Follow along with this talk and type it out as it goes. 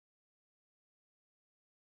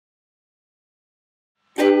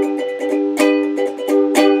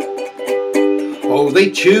Oh,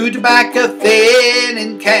 they chew tobacco thin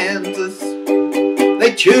in Kansas.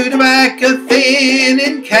 They chew tobacco thin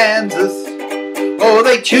in Kansas. Oh,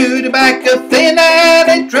 they chew tobacco thin and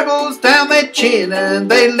it dribbles down their chin and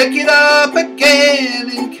they lick it up again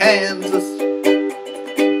in Kansas.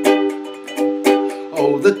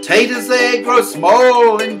 Oh, the taters they grow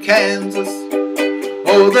small in Kansas.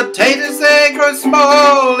 Oh, the taters they grow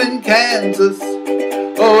small in Kansas.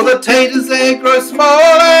 Oh, the taters they grow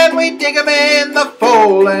small and we dig 'em in the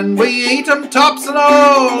fall and we eat 'em tops and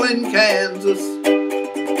all in Kansas.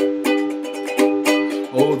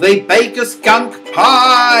 Oh, they bake a skunk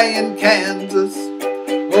pie in Kansas.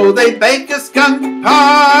 Oh, they bake a skunk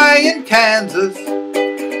pie in Kansas.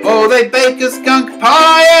 Oh, they bake a skunk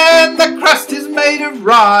pie and the crust is made of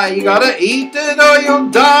rye. You gotta eat it or you'll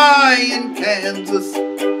die in Kansas.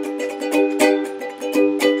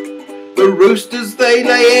 The roosters they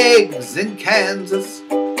lay eggs in Kansas.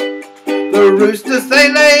 The roosters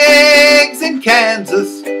they lay eggs in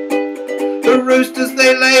Kansas. The roosters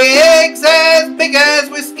they lay eggs as big as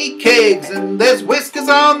whiskey kegs, and there's whiskers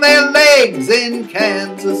on their legs in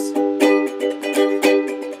Kansas.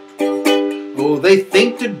 Oh, they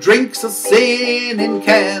think to drink's a sin in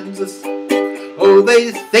Kansas. Oh,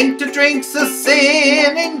 they think to drink's a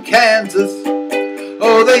sin in Kansas.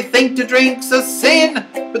 Oh, they think to drink's a sin,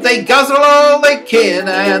 but they guzzle all they can,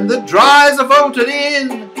 and the dries are voted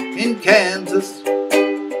in Kansas.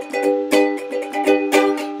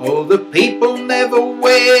 Oh, the people never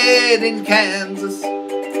wed in Kansas.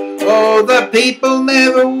 Oh, the people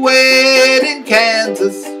never wed in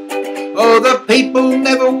Kansas. Oh, the people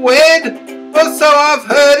never wed, or so I've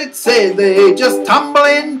heard it said. They just tumble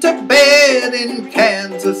into bed in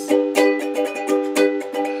Kansas.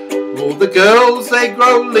 Oh, the girls they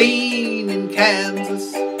grow lean in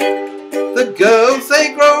Kansas. The girls they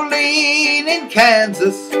grow lean in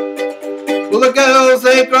Kansas. Well, the girls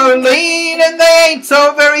they grow lean and they ain't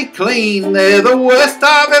so very clean. They're the worst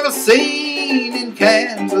I've ever seen in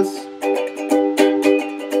Kansas.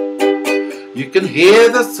 You can hear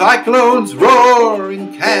the cyclones roar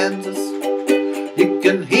in Kansas. You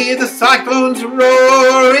can hear the cyclones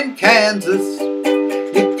roar in Kansas.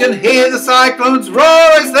 You can hear the cyclones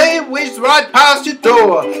roar as they whiz right past your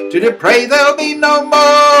door, till you pray there'll be no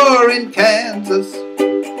more in Kansas.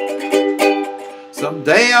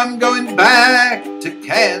 Someday I'm going back to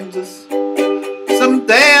Kansas.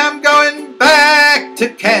 Someday I'm going back to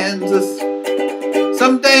Kansas.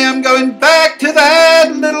 Someday I'm going back to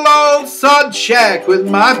that little old sod shack with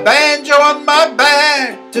my banjo on my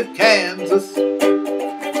back to Kansas.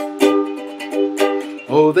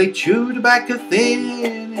 Oh, they chew tobacco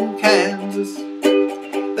thin in Kansas.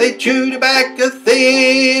 They chew tobacco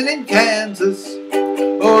thin in Kansas.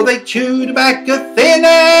 Oh, they chew tobacco thin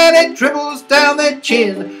and it dribbles down their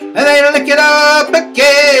chin and they lick it up